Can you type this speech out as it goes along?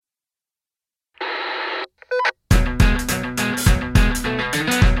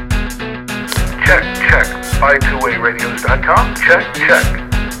twowayradios.com. Check.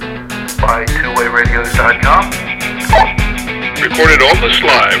 By2wayradios.com. Recorded almost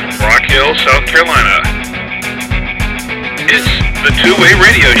live from Rock Hill, South Carolina. It's the Two-Way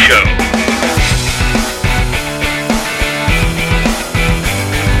Radio Show.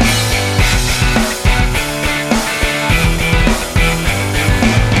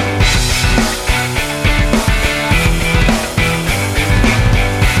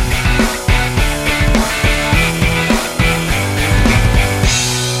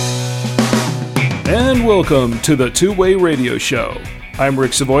 And welcome to the Two-Way Radio Show. I'm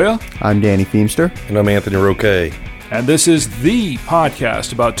Rick Savoya. I'm Danny Feemster. And I'm Anthony Roque. And this is the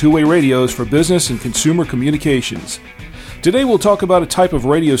podcast about two-way radios for business and consumer communications. Today we'll talk about a type of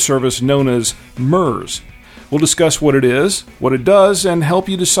radio service known as MURS. We'll discuss what it is, what it does, and help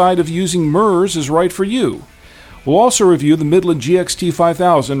you decide if using MURS is right for you. We'll also review the Midland GXT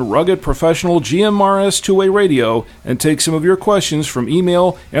 5000 rugged professional GMRS two-way radio and take some of your questions from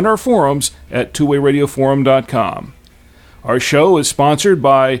email and our forums at twowayradioforum.com. Our show is sponsored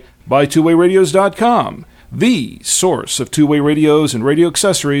by twowayradios.com, the source of two-way radios and radio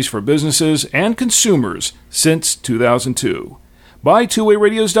accessories for businesses and consumers since 2002.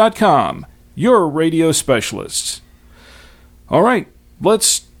 Twowayradios.com, your radio specialists. All right,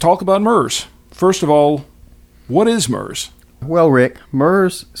 let's talk about MURS. First of all, what is MURS? Well, Rick,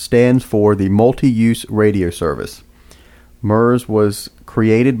 MURS stands for the Multi-Use Radio Service. MURS was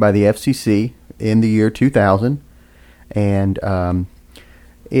created by the FCC in the year 2000, and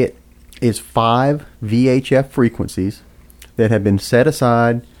it is 5 VHF frequencies that have been set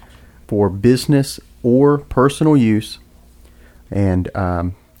aside for business or personal use, and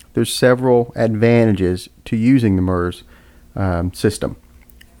there's several advantages to using the MURS system.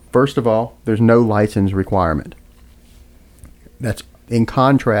 First of all, there's no license requirement. That's in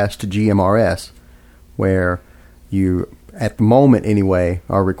contrast to GMRS, where you, at the moment anyway,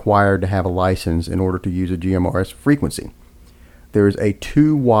 are required to have a license in order to use a GMRS frequency. There is a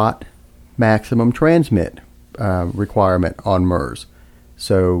 2-watt maximum transmit requirement on MURS.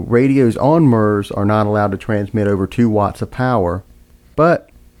 So radios on MURS are not allowed to transmit over 2 watts of power, but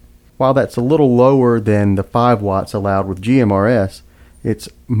while that's a little lower than the 5 watts allowed with GMRS, it's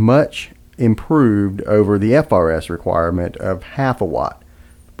much improved over the FRS requirement of half a watt.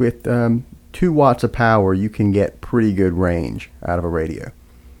 With 2 watts of power, you can get pretty good range out of a radio.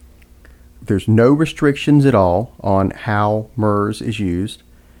 There's no restrictions at all on how MURS is used.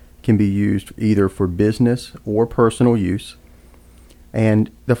 It can be used either for business or personal use.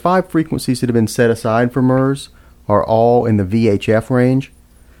 And the 5 frequencies that have been set aside for MURS are all in the VHF range.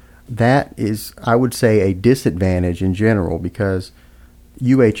 That is, I would say, a disadvantage in general because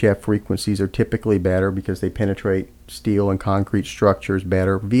UHF frequencies are typically better because they penetrate steel and concrete structures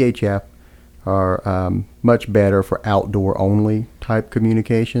better. VHF are much better for outdoor-only type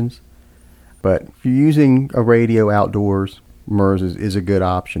communications. But if you're using a radio outdoors, MURS is a good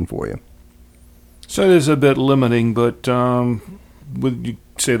option for you. So it is a bit limiting, but would you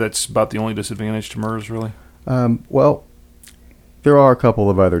say that's about the only disadvantage to MURS, really? Well, there are a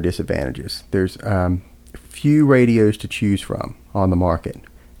couple of other disadvantages. There's few radios to choose from on the market.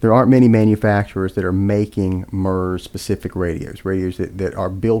 There aren't many manufacturers that are making MURS-specific radios that are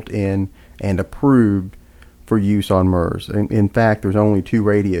built in and approved for use on MURS. In fact, there's only 2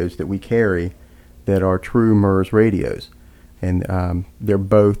 radios that we carry that are true MURS radios. And they're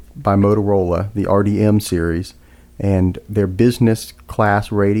both by Motorola, the RDM series, and they're business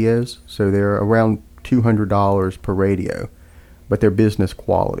class radios, so they're around $200 per radio, but they're business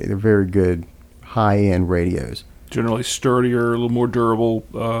quality. They're very good, high-end radios. Generally sturdier, a little more durable.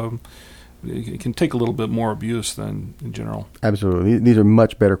 It can take a little bit more abuse than in general. Absolutely. These are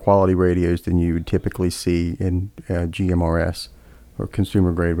much better quality radios than you would typically see in GMRS or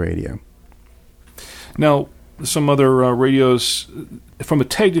consumer-grade radio. Now, some other radios, from a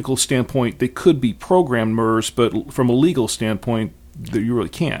technical standpoint, they could be programmed MURS, but from a legal standpoint, you really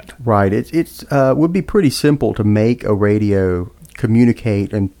can't. Right. It would be pretty simple to make a radio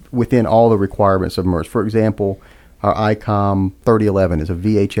communicate and within all the requirements of MURS. For example, our ICOM 3011 is a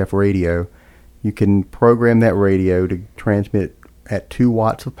VHF radio. You can program that radio to transmit at 2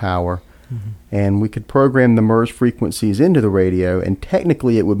 watts of power, and we could program the MURS frequencies into the radio, and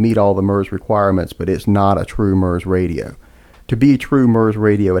technically it would meet all the MURS requirements, but it's not a true MURS radio. To be a true MURS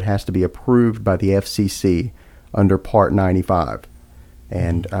radio, it has to be approved by the FCC under Part 95.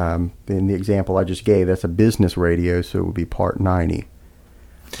 And in the example I just gave, that's a business radio, so it would be Part 90.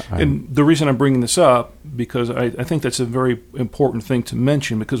 And the reason I'm bringing this up, because I think that's a very important thing to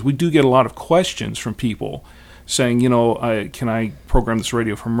mention, because we do get a lot of questions from people saying, can I program this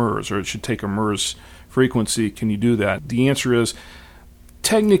radio for MURS, or it should take a MURS frequency, can you do that? The answer is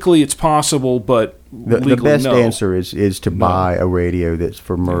technically it's possible, but legally, the best no. answer is to buy a radio that's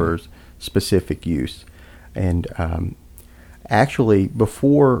for MERS specific use. And actually,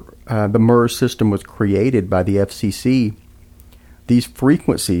 before the MERS system was created by the FCC, these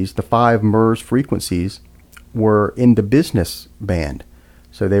frequencies, the 5 MERS frequencies, were in the business band.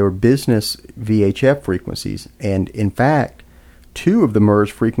 So they were business VHF frequencies. And in fact, 2 of the MERS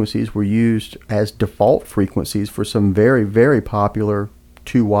frequencies were used as default frequencies for some very, very popular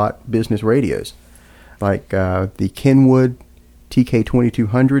 2-watt business radios. Like the Kenwood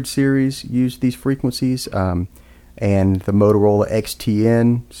TK2200 series used these frequencies, and the Motorola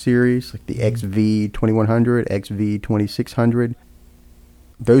XTN series, like the XV2100, XV2600.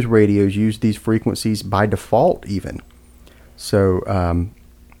 Those radios use these frequencies by default even. So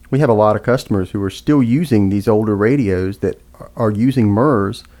we have a lot of customers who are still using these older radios that are using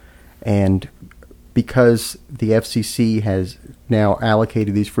MERS, and because the FCC has now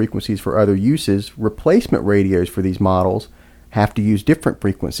allocated these frequencies for other uses, replacement radios for these models have to use different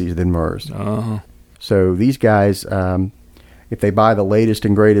frequencies than MERS. Uh-huh. So these guys, if they buy the latest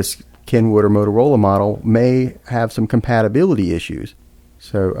and greatest Kenwood or Motorola model, may have some compatibility issues.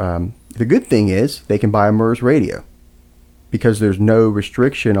 So the good thing is they can buy a MERS radio. Because there's no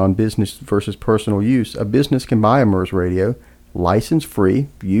restriction on business versus personal use, a business can buy a MERS radio, license free,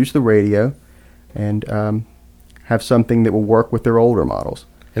 use the radio, and have something that will work with their older models.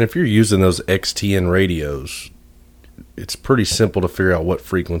 And if you're using those XTN radios, it's pretty simple to figure out what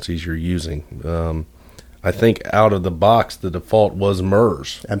frequencies you're using. I think out of the box, the default was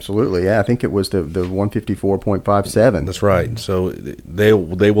MERS. Absolutely, yeah. I think it was the 154.57. That's right. So they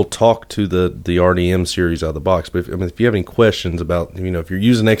will talk to the RDM series out of the box. But if you have any questions about, if you're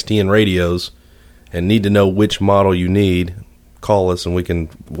using XTN radios and need to know which model you need, call us and we can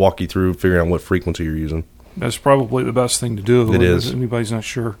walk you through figuring out what frequency you're using. That's probably the best thing to do. It is. If anybody's not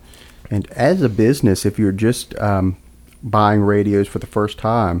sure. And as a business, if you're just buying radios for the first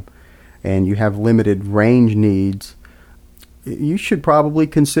time and you have limited range needs, you should probably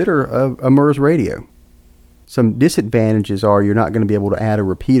consider a MERS radio. Some disadvantages are you're not going to be able to add a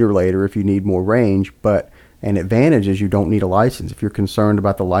repeater later if you need more range, but an advantage is you don't need a license. If you're concerned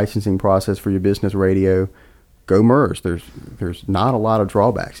about the licensing process for your business radio, go MERS. There's not a lot of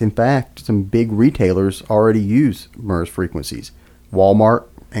drawbacks. In fact, some big retailers already use MERS frequencies. Walmart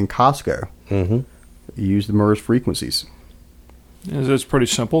and Costco use the MERS frequencies. It's pretty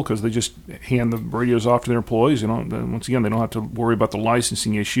simple because they just hand the radios off to their employees. Once again, they don't have to worry about the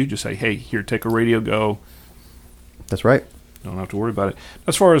licensing issue. Just say, hey, here, take a radio, go. That's right. Don't have to worry about it.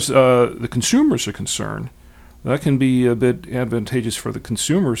 As far as the consumers are concerned, that can be a bit advantageous for the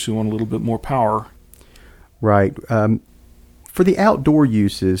consumers who want a little bit more power. Right. For the outdoor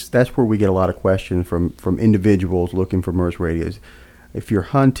uses, that's where we get a lot of questions from individuals looking for MERS radios. If you're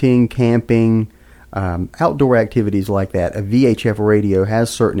hunting, camping, outdoor activities like that, a VHF radio has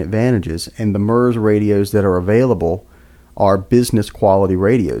certain advantages, and the MERS radios that are available are business quality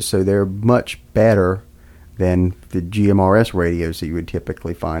radios, so they're much better than the GMRS radios that you would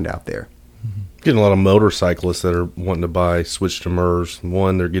typically find out there. Getting a lot of motorcyclists that are wanting to switch to MERS.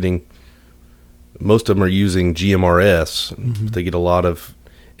 One, most of them are using GMRS. They get a lot of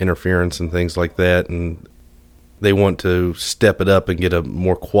interference and things like that, and they want to step it up and get a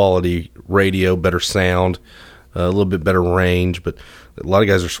more quality radio, better sound, a little bit better range. But a lot of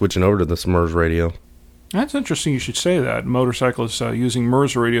guys are switching over to this MERS radio. That's interesting you should say that. Motorcyclists using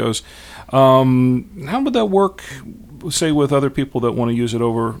MERS radios. How would that work, say, with other people that want to use it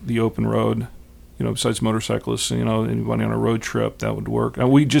over the open road? Besides motorcyclists, anybody on a road trip, that would work.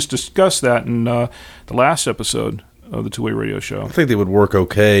 And we just discussed that in the last episode of the Two-Way Radio Show. I think they would work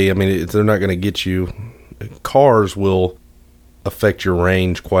okay. I mean, they're not going to get you. Cars will affect your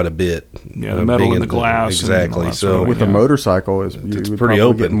range quite a bit. Yeah, the metal and the glass. Exactly. So with a motorcycle, you would pretty probably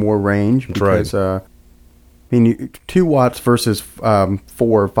open. get more range. That's because, right. 2 watts versus 4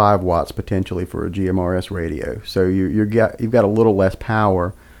 or 5 watts potentially for a GMRS radio. So you've got a little less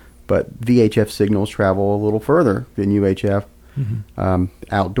power, but VHF signals travel a little further than UHF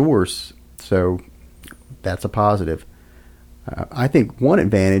outdoors. So that's a positive. I think one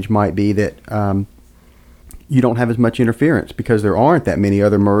advantage might be that you don't have as much interference because there aren't that many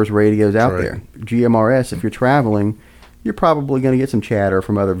other MERS radios out there. GMRS, if you're traveling, you're probably going to get some chatter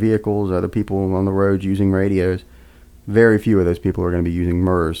from other vehicles, other people on the roads using radios. Very few of those people are going to be using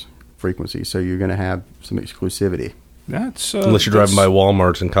MERS frequencies, so you're going to have some exclusivity. Unless you're driving by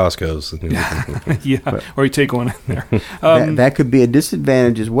Walmarts and Costco's. Yeah, or you take one in there. That could be a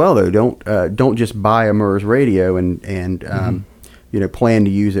disadvantage as well, though. Don't just buy a MERS radio and plan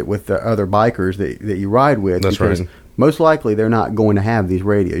to use it with the other bikers that you ride with. That's because right. most likely they're not going to have these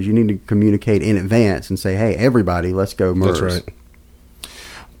radios. You need to communicate in advance and say, hey, everybody, let's go MERS. That's right.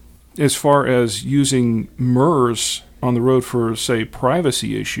 As far as using MERS on the road for, say,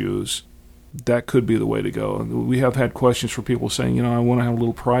 privacy issues, that could be the way to go. We have had questions for people saying, I want to have a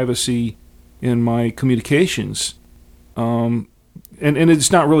little privacy in my communications. And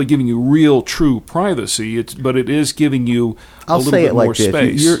it's not really giving you real, true privacy, but it is giving you a little bit more space. I'll say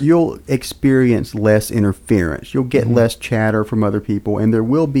it like this. You'll experience less interference. You'll get less chatter from other people, and there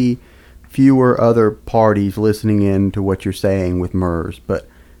will be fewer other parties listening in to what you're saying with MERS, but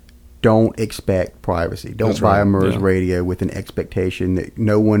don't expect privacy. Don't buy a MERS radio with an expectation that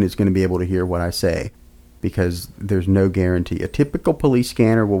no one is going to be able to hear what I say, because there's no guarantee. A typical police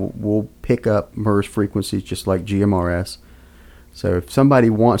scanner will pick up MERS frequencies just like GMRS. So if somebody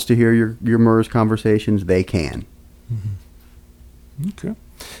wants to hear your MERS conversations, they can. Mm-hmm. Okay.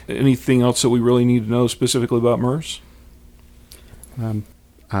 Anything else that we really need to know specifically about MERS?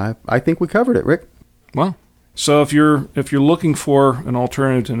 I think we covered it, Rick. Well, so if you're looking for an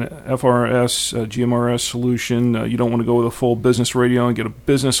alternative to an FRS, GMRS solution, you don't want to go with a full business radio and get a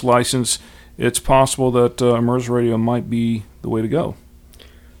business license, it's possible that a MERS radio might be the way to go.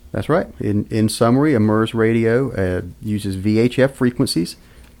 That's right. In summary, a MERS radio uses VHF frequencies.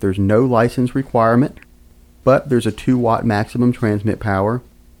 There's no license requirement, but there's a 2-watt maximum transmit power,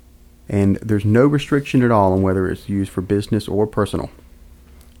 and there's no restriction at all on whether it's used for business or personal.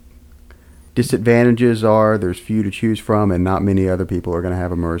 Disadvantages are there's few to choose from, and not many other people are going to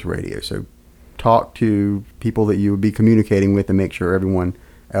have a MERS radio. So talk to people that you would be communicating with and make sure everyone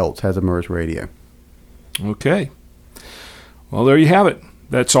else has a MERS radio. Okay. Well, there you have it.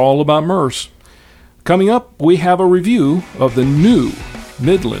 That's all about MERS. Coming up, we have a review of the new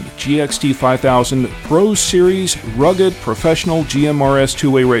Midland GXT 5000 Pro Series Rugged Professional GMRS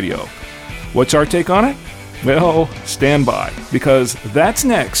two-way radio. What's our take on it? Well, stand by, because that's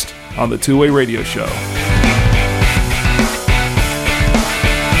next on the Two-Way Radio Show.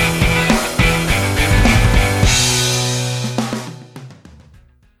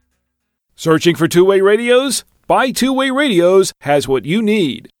 Searching for two-way radios? Buy Two-Way Radios has what you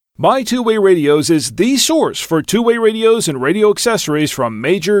need. Buy Two-Way Radios is the source for two-way radios and radio accessories from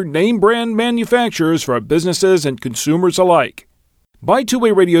major name-brand manufacturers for businesses and consumers alike. Buy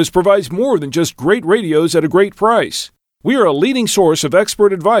Two-Way Radios provides more than just great radios at a great price. We are a leading source of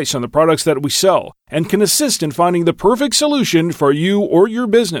expert advice on the products that we sell and can assist in finding the perfect solution for you or your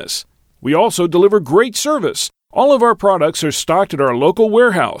business. We also deliver great service. All of our products are stocked at our local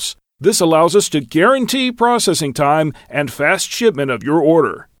warehouse. This allows us to guarantee processing time and fast shipment of your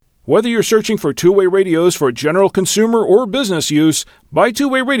order. Whether you're searching for two-way radios for general consumer or business use, Buy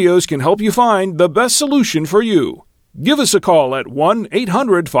Two-Way Radios can help you find the best solution for you. Give us a call at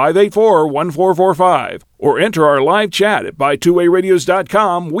 1-800-584-1445 or enter our live chat at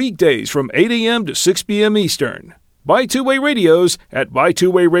buytwowayradios.com weekdays from 8 a.m. to 6 p.m. Eastern. Buy Two-Way Radios at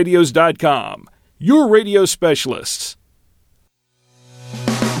buytwowayradios.com. Your radio specialists.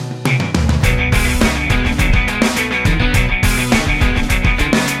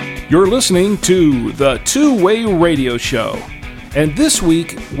 You're listening to the Two-Way Radio Show, and this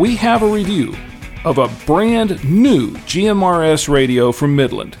week we have a review of a brand new GMRS radio from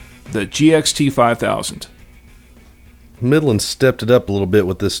Midland, the GXT 5000. Midland stepped it up a little bit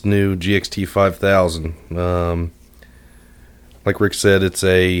with this new GXT 5000. Like Rick said, it's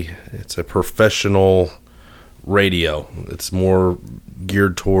a professional radio. It's more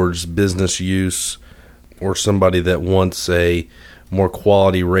geared towards business use or somebody that wants a more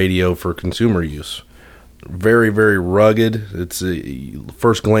quality radio for consumer use. Very, very rugged. It's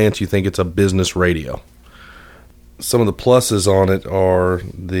first glance you think it's a business radio. Some of the pluses on it are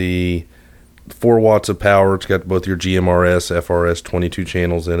the 4 watts of power. It's got both your GMRS, FRS 22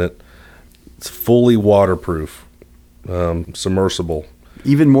 channels in it. It's fully waterproof, submersible.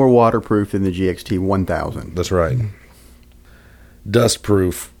 Even more waterproof than the GXT 1000. That's right.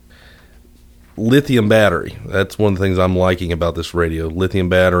 Dustproof. Lithium battery. That's one of the things I'm liking about this radio. Lithium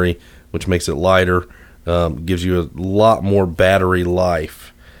battery, which makes it lighter. Gives you a lot more battery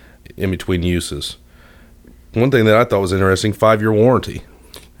life in between uses. One thing that I thought was interesting, 5-year warranty.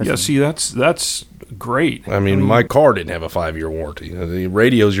 That's great. I mean, my car didn't have a 5-year warranty. The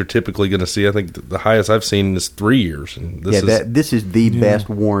radios you're typically going to see, I think the highest I've seen is 3 years. And this is the best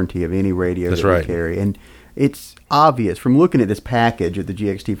warranty of any radio that we carry. And it's obvious from looking at this package of the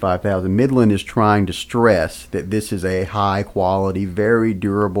GXT 5000, Midland is trying to stress that this is a high quality, very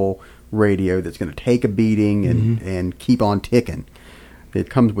durable radio that's going to take a beating and keep on ticking. It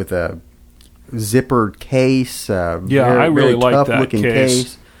comes with a zippered case. I very, really very like that tough-looking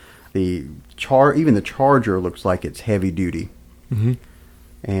case. Even the charger looks like it's heavy duty. Mm-hmm.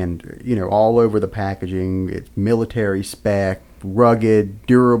 And, all over the packaging, it's military spec, rugged,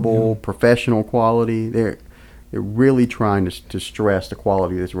 durable, professional quality. They're really trying to stress the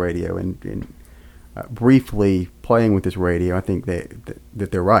quality of this radio. And briefly playing with this radio, I think that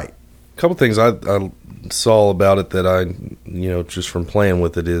they're right. A couple things I saw about it that I, just from playing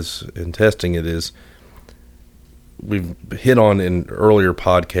with it and testing it is, we've hit on in earlier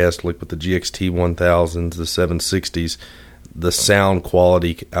podcasts, like with the GXT 1000s, the 760s, the sound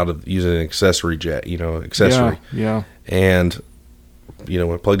quality out of using an accessory jack, accessory. Yeah. And,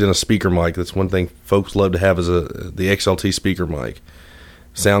 when I plugged in a speaker mic, that's one thing folks love to have is the XLT speaker mic.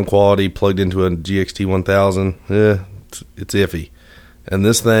 Sound quality plugged into a GXT 1000, it's iffy. And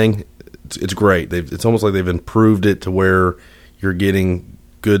this thing, it's great. It's almost like they've improved it to where you're getting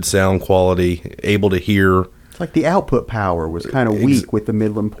good sound quality, able to hear. It's like the output power was kind of weak with the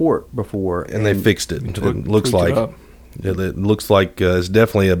Midland port before. And they fixed it. It looks like it's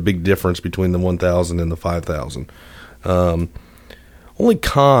definitely a big difference between the 1000 and the 5000. Only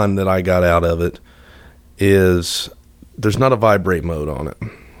con that I got out of it is there's not a vibrate mode on it.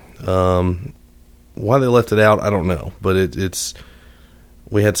 Why they left it out, I don't know. But it's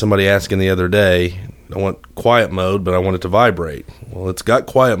we had somebody asking the other day, I want quiet mode, but I want it to vibrate. Well, it's got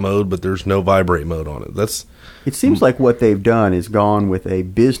quiet mode, but there's no vibrate mode on it. It seems like what they've done is gone with a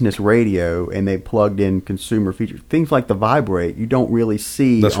business radio, and they plugged in consumer features. Things like the vibrate, you don't really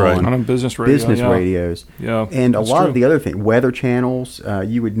see on business radios. Yeah, and a lot of the other things, weather channels,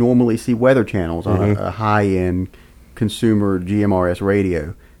 you would normally see weather channels on a high-end consumer GMRS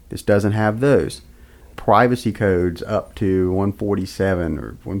radio. This doesn't have those. Privacy codes up to 147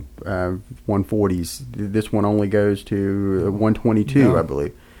 or 140s. This one only goes to 122, I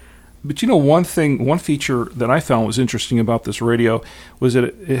believe. But one feature that I found was interesting about this radio was that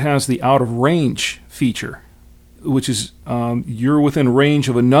it has the out of range feature, which is you're within range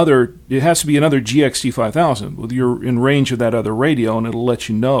of another. It has to be another GXT 5000. You're in range of that other radio, and it'll let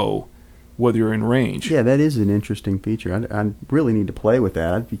you know whether you're in range. Yeah, that is an interesting feature. I really need to play with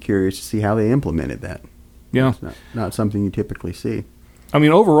that. I'd be curious to see how they implemented that. Yeah, it's not something you typically see. I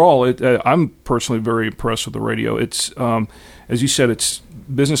mean, overall, I'm personally very impressed with the radio. It's, as you said, it's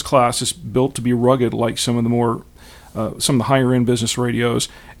business class. It's built to be rugged, like some of the higher end business radios.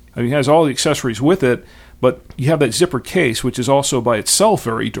 I mean, it has all the accessories with it, but you have that zipper case, which is also by itself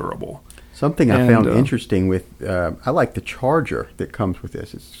very durable. Something I found interesting with, I like the charger that comes with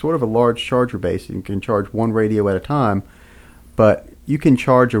this. It's sort of a large charger base. You can charge one radio at a time, but you can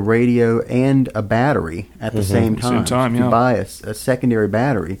charge a radio and a battery at the same time. If you buy a secondary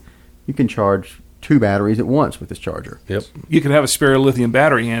battery, you can charge two batteries at once with this charger. Yep. You can have a spare lithium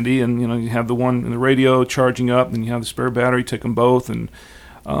battery handy, and you have the one in the radio charging up, and you have the spare battery. Take them both, and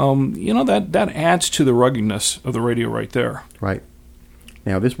that adds to the ruggedness of the radio right there. Right.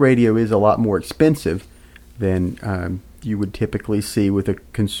 Now, this radio is a lot more expensive than you would typically see with a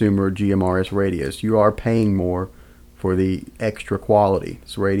consumer GMRS radios. You are paying more for the extra quality.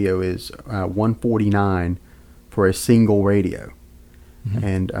 This radio is $149 for a single radio. Mm-hmm.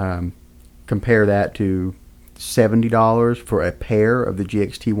 And compare that to $70 for a pair of the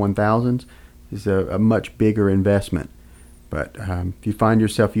GXT 1000s is a much bigger investment. But if you find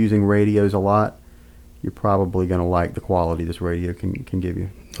yourself using radios a lot, you're probably going to like the quality this radio can give you.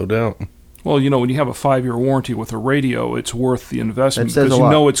 No doubt. Well, when you have a 5-year warranty with a radio, it's worth the investment because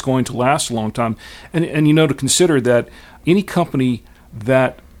it's going to last a long time. And to consider that any company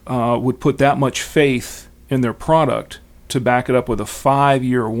that would put that much faith in their product to back it up with a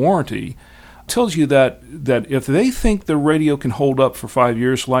 5-year warranty tells you that if they think the radio can hold up for 5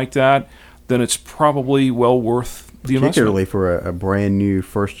 years like that, then it's probably well worth the investment. Particularly for a brand new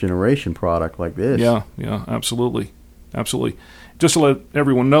first-generation product like this. Yeah, absolutely. Absolutely. Just to let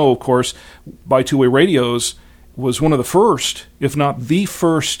everyone know, of course, Buy Two Way Radios was one of the first, if not the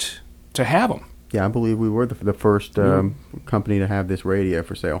first, to have them. Yeah, I believe we were the first company to have this radio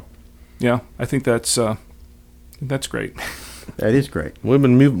for sale. Yeah, I think that's great. That is great. We've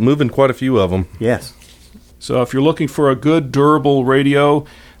been moving quite a few of them. Yes. So if you're looking for a good, durable radio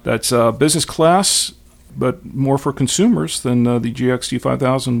that's business class, but more for consumers, then the GXT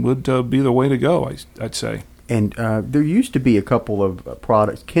 5000 would be the way to go, I'd say. And there used to be a couple of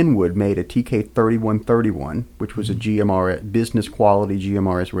products. Kenwood made a TK3131, which was a GMRS, business quality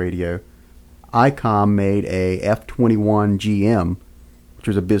GMRS radio. ICOM made a F21 GM, which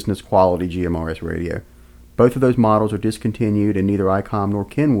was a business quality GMRS radio. Both of those models are discontinued, and neither ICOM nor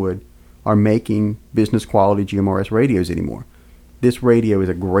Kenwood are making business quality GMRS radios anymore. This radio is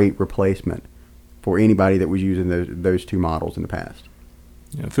a great replacement for anybody that was using those two models in the past.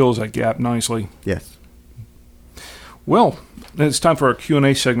 Yeah, it fills that gap nicely. Yes. Well, it's time for our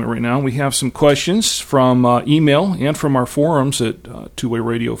Q&A segment right now. We have some questions from email and from our forums at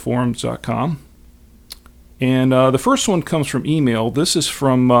twowayradioforums.com. And the first one comes from email. This is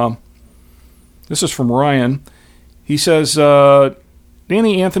from Ryan. He says,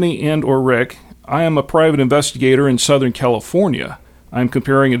 Danny, Anthony, and or Rick, I am a private investigator in Southern California. I'm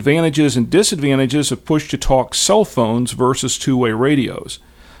comparing advantages and disadvantages of push-to-talk cell phones versus two-way radios.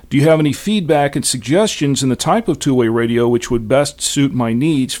 Do you have any feedback and suggestions in the type of two-way radio which would best suit my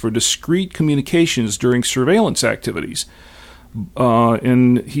needs for discrete communications during surveillance activities?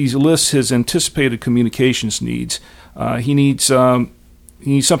 And he lists his anticipated communications needs. He needs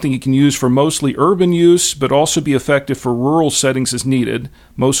something he can use for mostly urban use, but also be effective for rural settings as needed,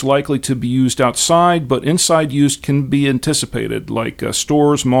 most likely to be used outside, but inside use can be anticipated, like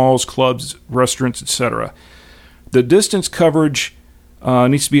stores, malls, clubs, restaurants, etc. The distance coverage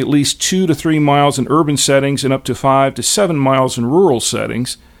needs to be at least 2 to 3 miles in urban settings and up to 5 to 7 miles in rural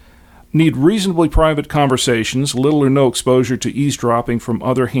settings. Need reasonably private conversations, little or no exposure to eavesdropping from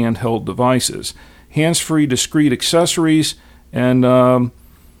other handheld devices. Hands-free discrete accessories, and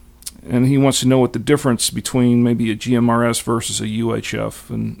he wants to know what the difference between maybe a GMRS versus a UHF,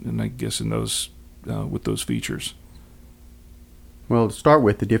 and I guess in those with those features. Well, to start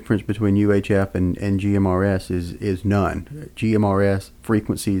with, the difference between UHF and GMRS is none. GMRS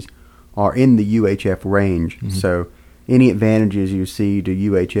frequencies are in the UHF range, so any advantages you see to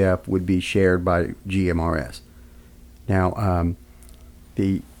UHF would be shared by GMRS. Now,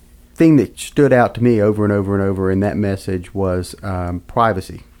 the thing that stood out to me over and over and over in that message was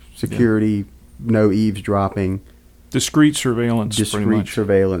privacy, security, no eavesdropping, discrete surveillance. Discrete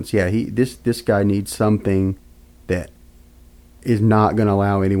surveillance. Yeah, this guy needs something that is not going to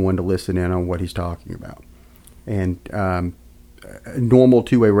allow anyone to listen in on what he's talking about. And normal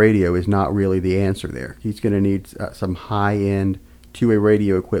two-way radio is not really the answer there. He's going to need some high-end two-way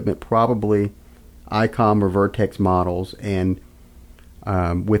radio equipment, probably ICOM or Vertex models, and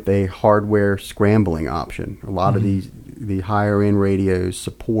with a hardware scrambling option. A lot of the higher-end radios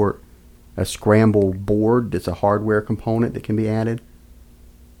support a scramble board that's a hardware component that can be added.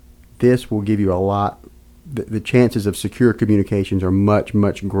 This will give you a lot. The chances of secure communications are much,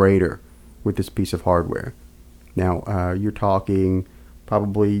 much greater with this piece of hardware. Now, you're talking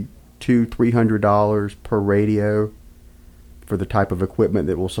probably $200-300 per radio for the type of equipment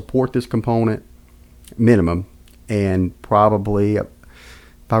that will support this component, minimum, and probably, if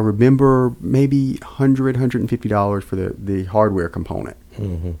I remember, maybe $100-150 for the hardware component.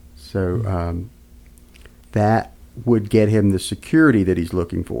 So that would get him the security that he's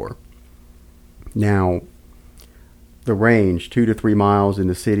looking for. Now, the range, 2 to 3 miles in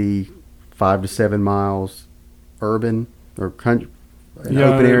the city, 5 to 7 miles urban or country, open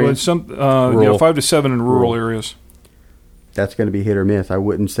areas. 5 to 7 in rural areas. That's going to be hit or miss. I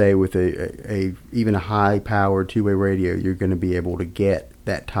wouldn't say with a even a high-powered two-way radio you're going to be able to get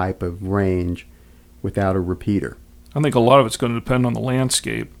that type of range without a repeater. I think a lot of it's going to depend on the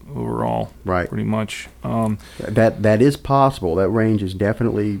landscape overall. Right. Pretty much. That is possible. That range is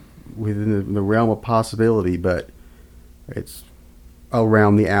definitely within the realm of possibility, but it's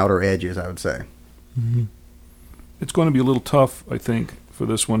around the outer edges, I would say. It's going to be a little tough, I think, for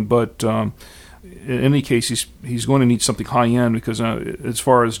this one, but in any case, he's going to need something high-end because as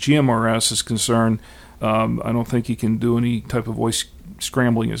far as GMRS is concerned, I don't think he can do any type of voice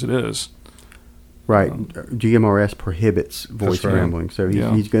scrambling as it is. Right. GMRS prohibits voice scrambling, so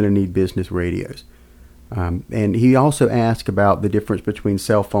he's going to need business radios. And he also asked about the difference between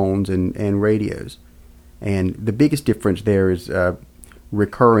cell phones and radios. And the biggest difference there is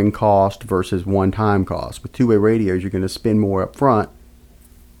recurring cost versus one-time cost. With two-way radios, you're going to spend more up front,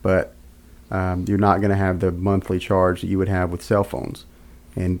 but you're not going to have the monthly charge that you would have with cell phones.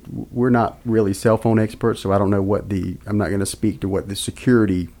 And we're not really cell phone experts, so I don't know I'm not going to speak to what the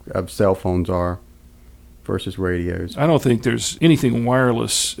security of cell phones are versus radios. I don't think there's anything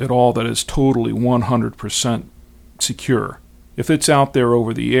wireless at all that is totally 100% secure. If it's out there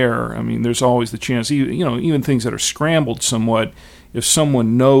over the air, I mean, there's always the chance, even things that are scrambled somewhat, if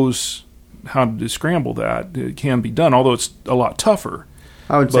someone knows how to descramble that, it can be done, although it's a lot tougher.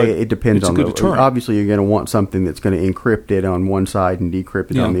 I would say it depends on obviously you're going to want something that's going to encrypt it on one side and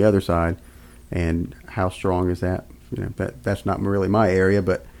decrypt it on the other side. And how strong is that? That's not really my area,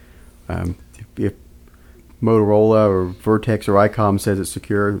 but if Motorola or Vertex or ICOM says it's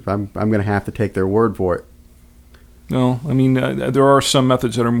secure, I'm going to have to take their word for it. No, I mean, there are some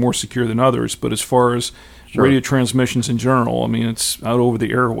methods that are more secure than others, but as far as radio transmissions in general, I mean, it's out over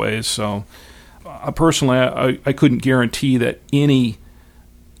the airways, so personally, I couldn't guarantee that anything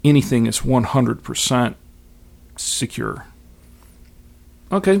is 100% secure.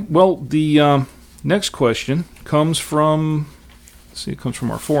 Okay, well, the next question comes from, it comes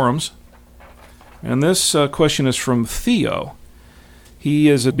from our forums. And this question is from Theo. He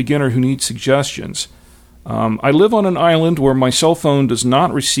is a beginner who needs suggestions. I live on an island where my cell phone does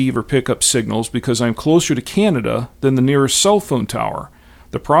not receive or pick up signals because I'm closer to Canada than the nearest cell phone tower.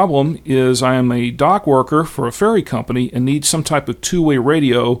 The problem is I am a dock worker for a ferry company and need some type of two-way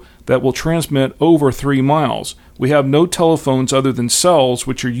radio that will transmit over 3 miles. We have no telephones other than cells,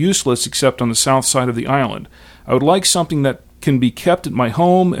 which are useless except on the south side of the island. I would like something that can be kept at my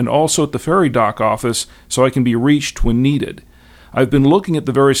home and also at the ferry dock office so I can be reached when needed. I've been looking at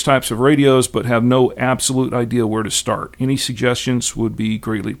the various types of radios but have no absolute idea where to start. Any suggestions would be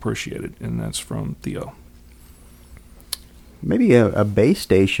greatly appreciated. And that's from Theo. Maybe a base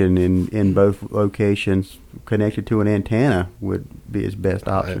station in both locations connected to an antenna would be his best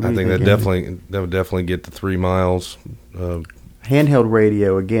option. I think that would definitely get to 3 miles. Handheld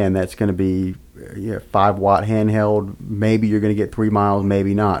radio, again, that's going to be 5-watt handheld. Maybe you're going to get 3 miles,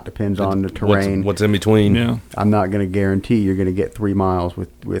 maybe not. Depends on the terrain. What's in between? Yeah. I'm not going to guarantee you're going to get 3 miles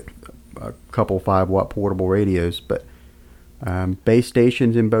with a couple 5-watt portable radios. But base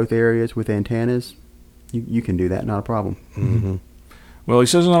stations in both areas with antennas, you can do that, not a problem. Mm-hmm. Well, he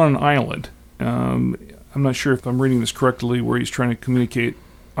says it's on an island. I'm not sure if I'm reading this correctly, where he's trying to communicate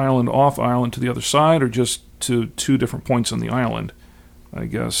island off island to the other side, or just to 2 different points on the island, I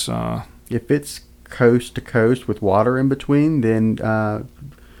guess. If it's coast to coast with water in between, then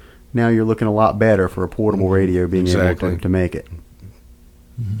now you're looking a lot better for a portable radio being able to make it.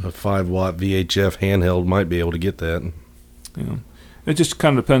 A 5-watt VHF handheld might be able to get that. Yeah. It just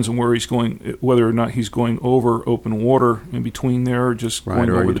kind of depends on where he's going, whether or not he's going over open water in between there, or just going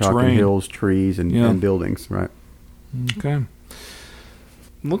or over the talking terrain. Hills, trees, and buildings, right? Okay.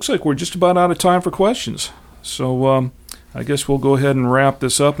 Looks like we're just about out of time for questions. So I guess we'll go ahead and wrap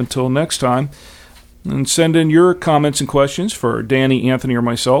this up until next time. And send in your comments and questions for Danny, Anthony, or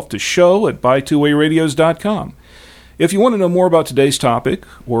myself to show@bytwowayradios.com. If you want to know more about today's topic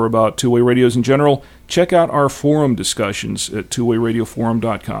or about two-way radios in general, check out our forum discussions at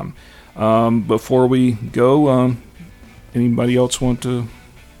twowayradioforum.com. Before we go, anybody else want to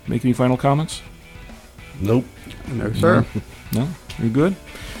make any final comments? Nope. No, sir. No? You're good?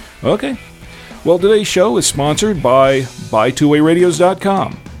 Okay. Well, today's show is sponsored by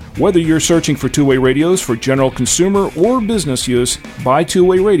bytwowayradios.com. Whether you're searching for two-way radios for general consumer or business use, Buy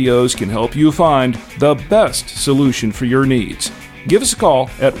Two-Way Radios can help you find the best solution for your needs. Give us a call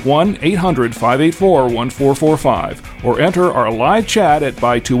at 1-800-584-1445 or enter our live chat at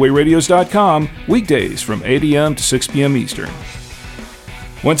bytwowayradios.com weekdays from 8 a.m. to 6 p.m. Eastern.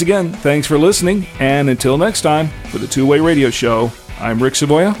 Once again, thanks for listening, and until next time, for the Two-Way Radio Show, I'm Rick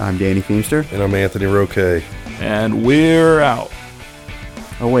Savoya. I'm Danny Feemster. And I'm Anthony Roque. And we're out.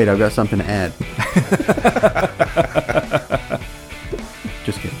 Oh, wait, I've got something to add.